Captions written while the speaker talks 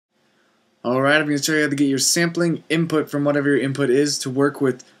Alright, I'm going to show you how to get your sampling input from whatever your input is to work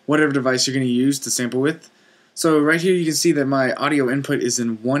with whatever device you're going to use to sample with. So right here you can see that my audio input is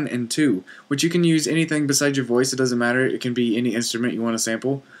in 1 and 2, which you can use anything besides your voice. It doesn't matter. It can be any instrument you want to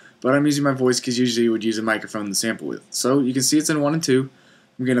sample. But I'm using my voice because usually you would use a microphone to sample with. So you can see it's in 1 and 2.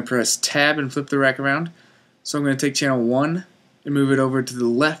 I'm going to press tab and flip the rack around. So I'm going to take channel 1 and move it over to the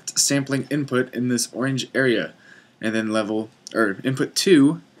left sampling input in this orange area. And then input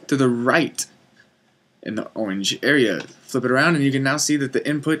 2 to the right in the orange area. Flip it around and you can now see that the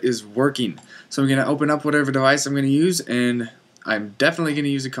input is working. So I'm going to open up whatever device I'm going to use, and I'm definitely going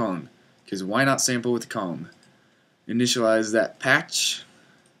to use a Kong, because why not sample with a Kong? Initialize that patch.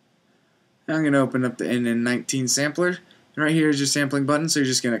 Now I'm going to open up the NN19 sampler, and right here is your sampling button, so you're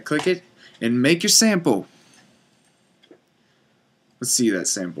just going to click it and make your sample. Let's see that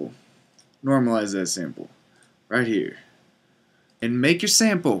sample. Normalize that sample right here and make your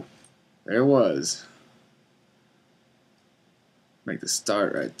sample. There it was. Make the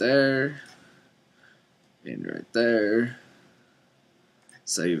start right there, end right there.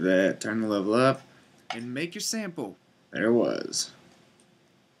 Save that, turn the level up, and make your sample. There it was.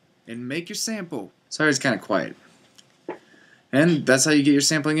 And make your sample. Sorry, it's kind of quiet. And that's how you get your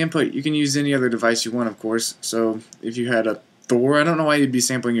sampling input. You can use any other device you want, of course. So if you had a Thor, I don't know why you'd be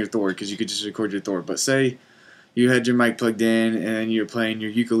sampling your Thor, because you could just record your Thor. But say you had your mic plugged in and you're playing your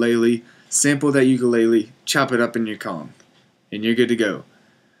ukulele, sample that ukulele, chop it up in your Kong, and you're good to go.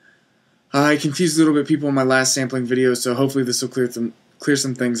 I confused a little bit people in my last sampling video, so hopefully this will clear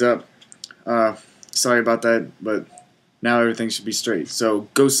some things up. Sorry about that, but now everything should be straight. So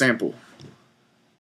go sample.